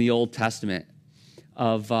in the Old Testament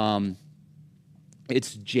of,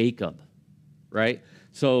 it's Jacob, right?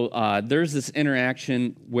 So there's this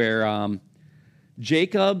interaction where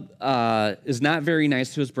Jacob is not very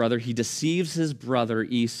nice to his brother. He deceives his brother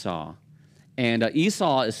Esau. And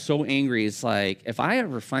Esau is so angry, it's like, if I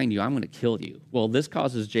ever find you, I'm going to kill you. Well, this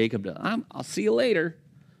causes Jacob to, I'll see you later,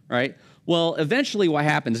 right? Well, eventually what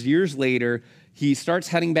happens, years later, he starts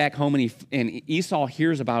heading back home, and Esau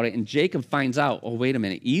hears about it, and Jacob finds out, oh, wait a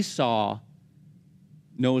minute, Esau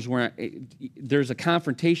knows where, there's a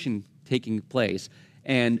confrontation taking place,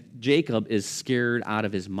 and Jacob is scared out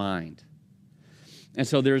of his mind. And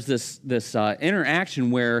so there's this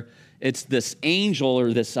interaction where it's this angel,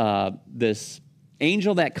 or this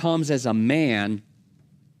angel that comes as a man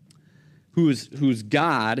who's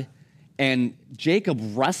God, and Jacob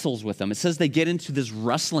wrestles with him. It says they get into this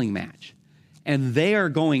wrestling match, and they are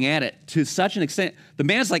going at it to such an extent. The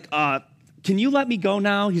man's like, can you let me go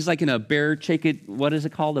now? He's like in a bare naked, what is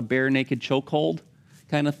it called? A bare naked chokehold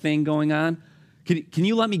kind of thing going on. Can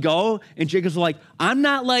you let me go? And Jacob's like, I'm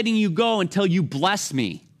not letting you go until you bless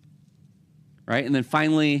me. Right? And then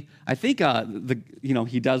finally, I think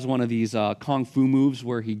he does one of these kung fu moves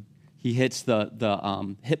where he hits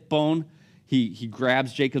the hip bone. He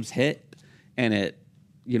grabs Jacob's hip, and it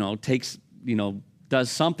takes does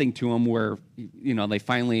something to him where they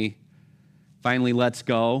finally lets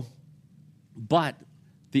go. But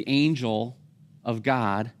the angel of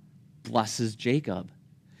God blesses Jacob.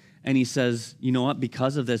 And he says, you know what?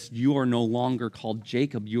 Because of this, you are no longer called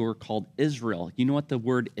Jacob. You are called Israel. You know what the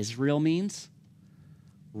word Israel means?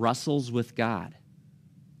 Wrestles with God.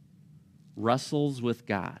 Wrestles with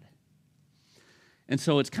God. And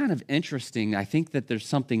so it's kind of interesting. I think that there's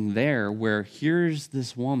something there where here's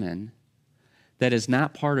this woman that is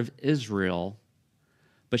not part of Israel,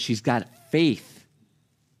 but she's got faith,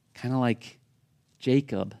 kind of like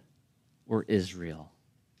Jacob or Israel.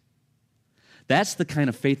 That's the kind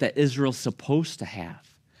of faith that Israel's supposed to have.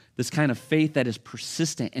 This kind of faith that is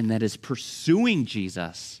persistent and that is pursuing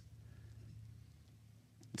Jesus.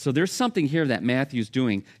 So there's something here that Matthew's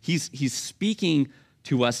doing. He's speaking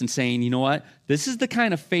to us and saying, you know what? This is the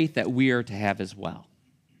kind of faith that we are to have as well.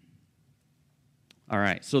 All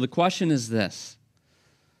right, so the question is this.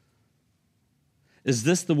 Is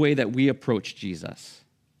this the way that we approach Jesus?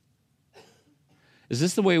 Is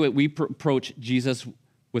this the way that we approach Jesus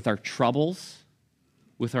with our troubles,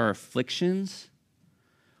 with our afflictions,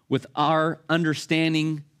 with our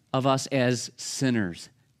understanding of us as sinners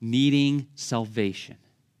needing salvation?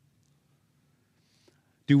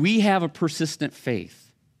 Do we have a persistent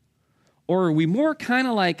faith? Or are we more kind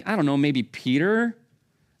of like, I don't know, maybe Peter?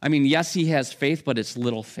 I mean, yes, he has faith, but it's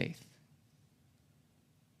little faith.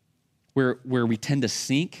 Where we tend to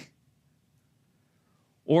sink?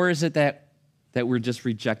 Or is it that we're just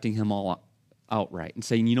rejecting him all outright and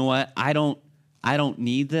saying, you know what, I don't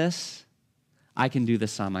need this. I can do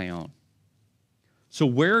this on my own. So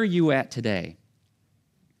where are you at today?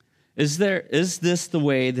 Is this the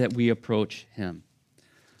way that we approach him?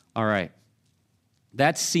 All right.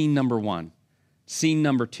 That's scene number one. Scene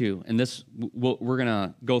number two, and we're going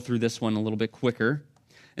to go through this one a little bit quicker.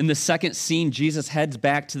 In the second scene, Jesus heads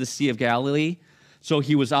back to the Sea of Galilee. So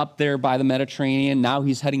he was up there by the Mediterranean. Now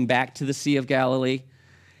he's heading back to the Sea of Galilee.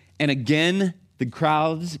 And again, the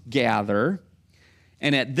crowds gather.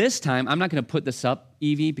 And at this time, I'm not going to put this up,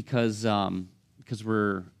 Evie, because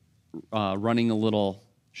we're running a little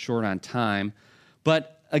short on time.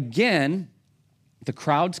 But again, the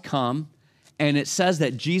crowds come, and it says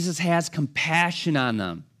that Jesus has compassion on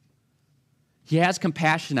them. He has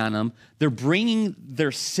compassion on them. They're bringing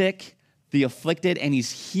their sick, the afflicted, and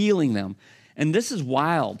he's healing them. And this is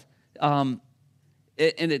wild. Matthew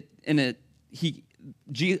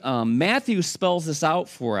spells this out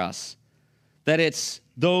for us, that it's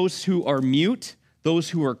those who are mute,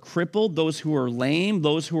 those who are crippled, those who are lame,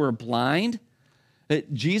 those who are blind.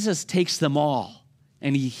 That Jesus takes them all,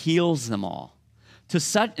 and he heals them all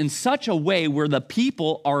in such a way where the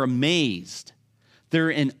people are amazed. They're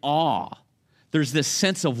in awe. There's this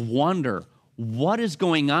sense of wonder. What is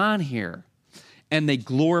going on here? And they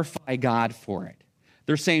glorify God for it.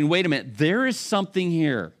 They're saying, wait a minute, there is something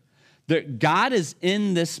here. That God is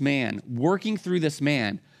in this man, working through this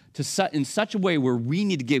man in such a way where we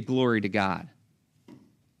need to give glory to God.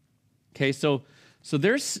 Okay, so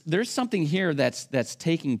there's something here that's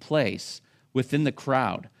taking place within the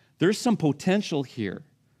crowd. There's some potential here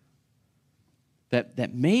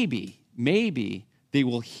that maybe they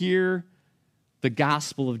will hear the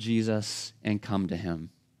gospel of Jesus and come to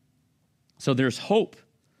him. So there's hope.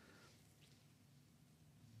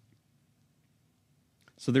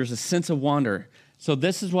 So there's a sense of wonder. So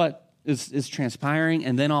this is what is transpiring,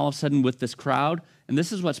 and then all of a sudden with this crowd, and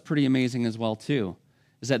this is what's pretty amazing as well too,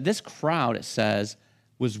 is that this crowd, it says,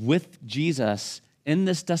 was with Jesus in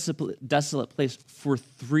this desolate place for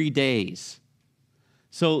 3 days.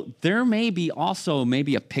 So there may be also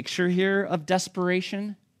maybe a picture here of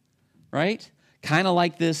desperation, right? Kind of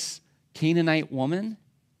like this Canaanite woman,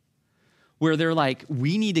 where they're like,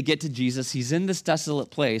 we need to get to Jesus. He's in this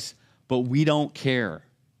desolate place, but we don't care.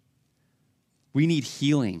 We need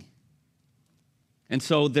healing. And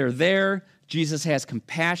so they're there. Jesus has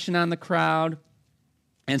compassion on the crowd.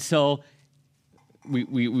 And so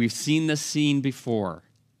we've seen this scene before.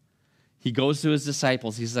 He goes to his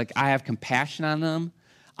disciples. He's like, I have compassion on them.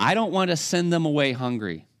 I don't want to send them away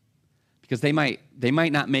hungry because they might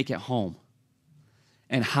not make it home.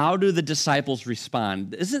 And how do the disciples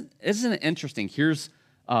respond? Isn't it interesting? Here's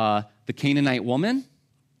the Canaanite woman.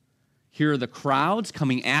 Here are the crowds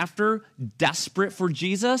coming after, desperate for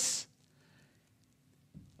Jesus.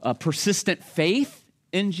 Persistent faith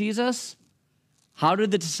in Jesus. How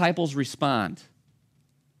did the disciples respond?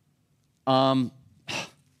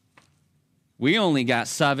 We only got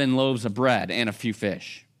 7 loaves of bread and a few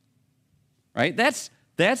fish. Right? That's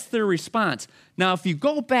their response. Now, if you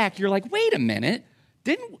go back, you're like, wait a minute.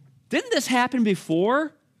 Didn't this happen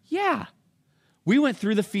before? Yeah. We went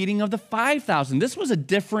through the feeding of the 5,000. This was a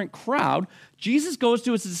different crowd. Jesus goes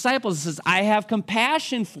to his disciples and says, I have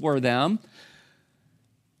compassion for them.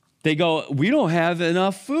 They go, we don't have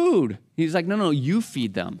enough food. He's like, no, you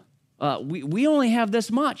feed them. We only have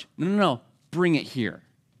this much. No, bring it here.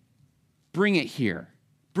 Bring it here.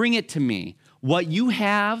 Bring it to me. What you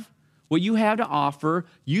have to offer,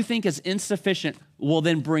 you think is insufficient, well,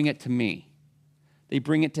 then bring it to me. They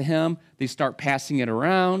bring it to him. They start passing it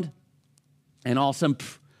around. And all of a sudden,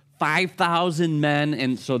 5,000 men,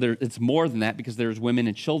 and so it's more than that because there's women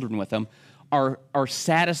and children with them, are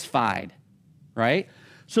satisfied, right?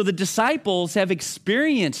 So the disciples have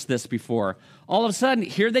experienced this before. All of a sudden,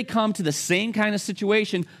 here they come to the same kind of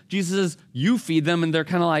situation. Jesus says, you feed them, and they're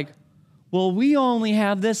kind of like, well, we only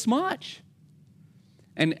have this much.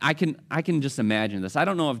 And I can just imagine this. I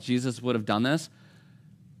don't know if Jesus would have done this.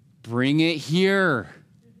 Bring it here.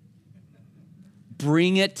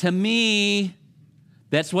 Bring it to me.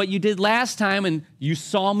 That's what you did last time, and you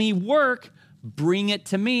saw me work. Bring it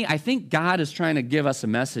to me. I think God is trying to give us a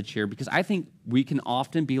message here because I think we can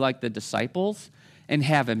often be like the disciples and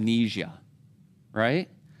have amnesia, right?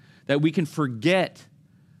 That we can forget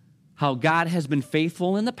how God has been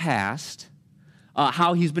faithful in the past,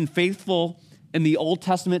 how he's been faithful in the Old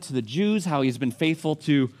Testament to the Jews, how he's been faithful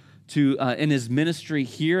to in his ministry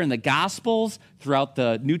here in the Gospels throughout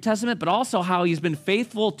the New Testament, but also how he's been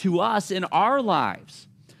faithful to us in our lives.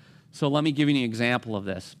 So let me give you an example of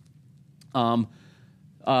this.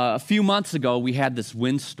 A few months ago, we had this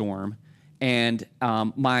windstorm, and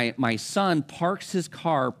my son parks his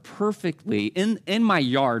car perfectly in my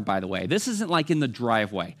yard, by the way. This isn't like in the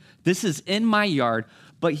driveway. This is in my yard,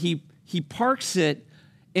 but he parks it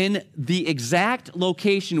in the exact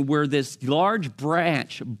location where this large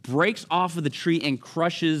branch breaks off of the tree and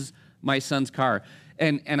crushes my son's car.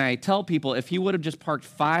 And I tell people, if he would have just parked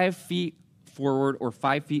 5 feet forward or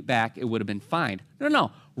 5 feet back, it would have been fine.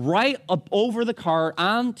 No. Right up over the car,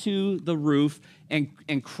 onto the roof,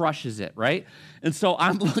 and crushes it, right? And so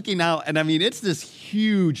I'm looking out, and I mean, it's this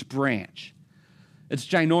huge branch. It's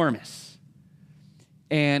ginormous.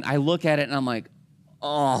 And I look at it, and I'm like,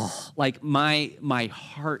 oh, like my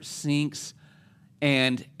heart sinks,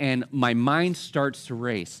 and my mind starts to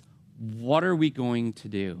race. What are we going to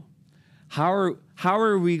do? How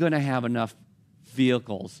are we going to have enough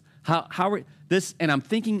vehicles? How are this? And I'm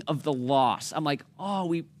thinking of the loss. I'm like,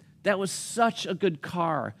 that was such a good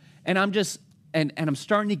car, and I'm just and I'm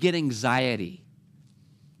starting to get anxiety,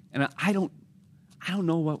 and I don't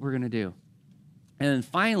know what we're going to do. And then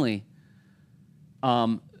finally,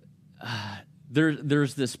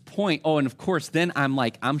 there's this point. Oh, and of course, then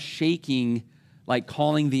I'm shaking, like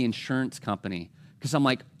calling the insurance company because I'm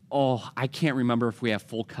like, I can't remember if we have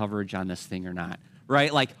full coverage on this thing or not,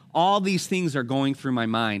 right? Like all these things are going through my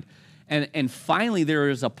mind. And finally, there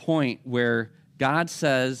is a point where God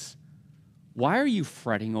says, why are you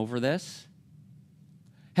fretting over this?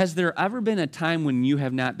 Has there ever been a time when you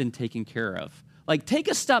have not been taken care of? Like, take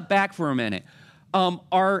a step back for a minute.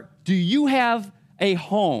 Do you have a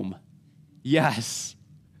home? Yes.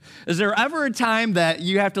 Is there ever a time that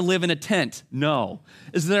you have to live in a tent? No.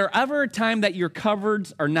 Is there ever a time that your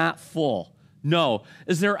cupboards are not full? No.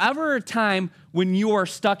 Is there ever a time when you are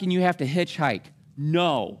stuck and you have to hitchhike?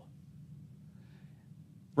 No.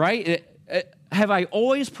 Right? Have I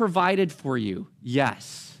always provided for you?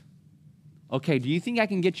 Yes. Okay, do you think I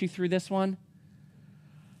can get you through this one?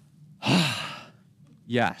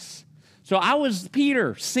 Yes. So I was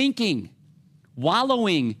Peter, sinking,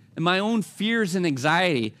 wallowing in my own fears and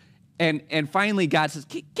anxiety. And finally God says,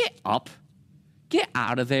 get up. Get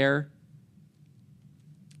out of there.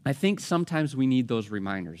 I think sometimes we need those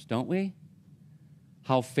reminders, don't we?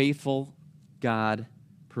 How faithful God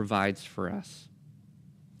provides for us.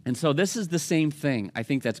 And so this is the same thing I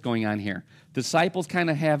think that's going on here. Disciples kind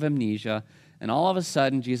of have amnesia, and all of a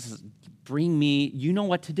sudden Jesus says, bring me, you know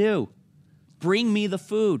what to do. Bring me the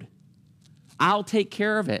food. I'll take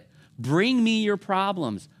care of it. Bring me your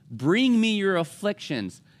problems. Bring me your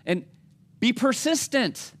afflictions. And be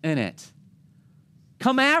persistent in it.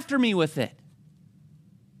 Come after me with it.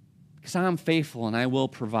 Because I'm faithful and I will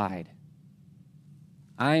provide.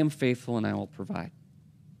 I am faithful and I will provide.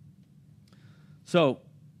 So,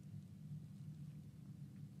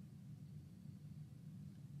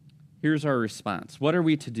 here's our response. What are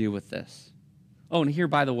we to do with this? Oh, and here,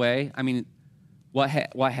 by the way, I mean, what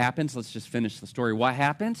happens? Let's just finish the story. What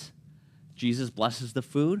happens? Jesus blesses the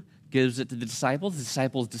food, gives it to the disciples. The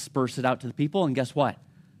disciples disperse it out to the people, and guess what?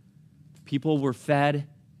 People were fed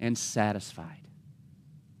and satisfied.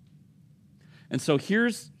 And so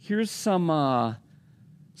here's some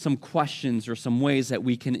questions or some ways that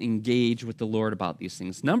we can engage with the Lord about these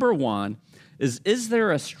things. Number one is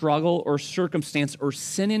there a struggle or circumstance or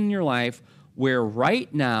sin in your life where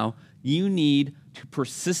right now you need to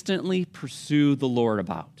persistently pursue the Lord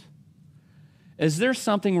about? Is there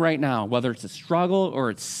something right now, whether it's a struggle or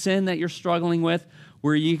it's sin that you're struggling with,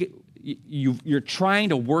 where you're trying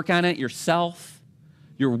to work on it yourself?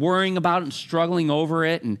 You're worrying about it and struggling over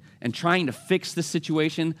it and trying to fix the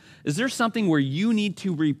situation? Is there something where you need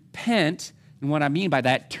to repent? And what I mean by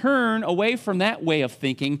that, turn away from that way of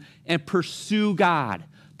thinking and pursue God,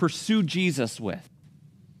 pursue Jesus with.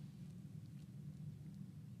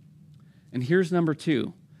 And here's number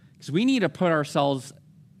 2, because we need to put ourselves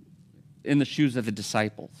in the shoes of the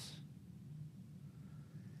disciples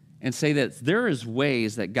and say that there is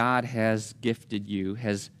ways that God has gifted you,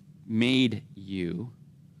 has made you,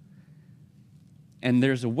 and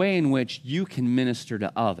there's a way in which you can minister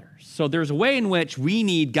to others. So there's a way in which we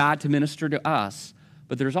need God to minister to us,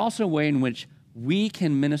 but there's also a way in which we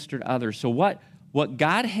can minister to others. So what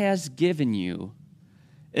God has given you,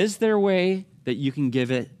 is there a way that you can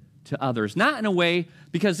give it to others? Not in a way,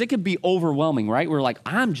 because it could be overwhelming, right? We're like,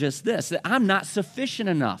 I'm just this. I'm not sufficient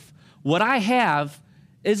enough. What I have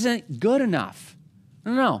isn't good enough.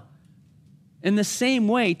 No. In the same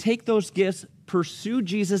way, take those gifts, pursue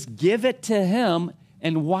Jesus, give it to him,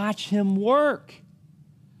 and watch him work.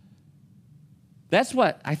 That's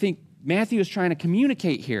what I think Matthew is trying to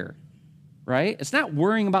communicate here, right? It's not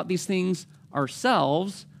worrying about these things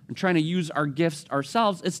ourselves and trying to use our gifts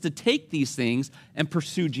ourselves. It's to take these things and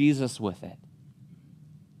pursue Jesus with it.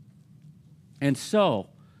 And so,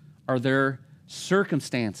 are there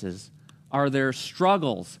circumstances, are there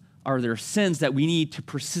struggles, are there sins that we need to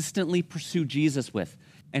persistently pursue Jesus with?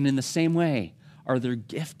 And in the same way, are there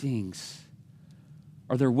giftings?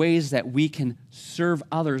 Are there ways that we can serve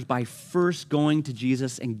others by first going to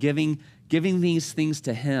Jesus and giving these things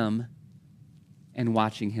to him and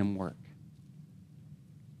watching him work?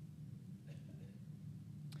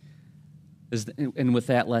 And with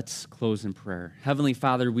that, let's close in prayer. Heavenly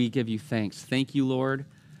Father, we give you thanks. Thank you, Lord,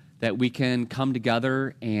 that we can come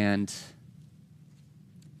together and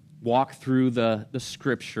walk through the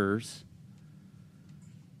scriptures.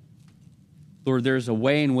 Lord, there's a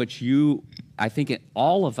way in which you, I think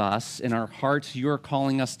all of us, in our hearts, you are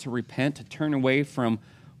calling us to repent, to turn away from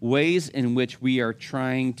ways in which we are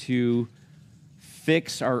trying to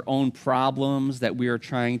fix our own problems, that we are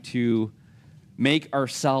trying to make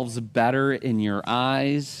ourselves better in your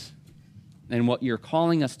eyes. And what you're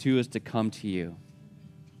calling us to is to come to you.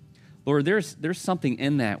 Lord, there's something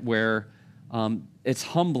in that where it's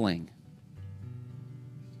humbling.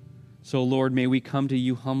 So, Lord, may we come to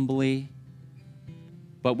you humbly,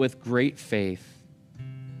 but with great faith,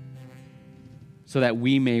 so that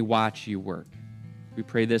we may watch you work. We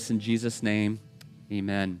pray this in Jesus' name.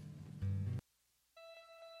 Amen.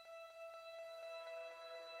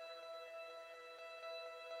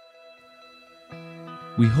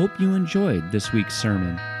 We hope you enjoyed this week's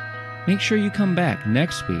sermon. Make sure you come back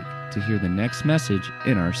next week to hear the next message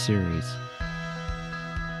in our series.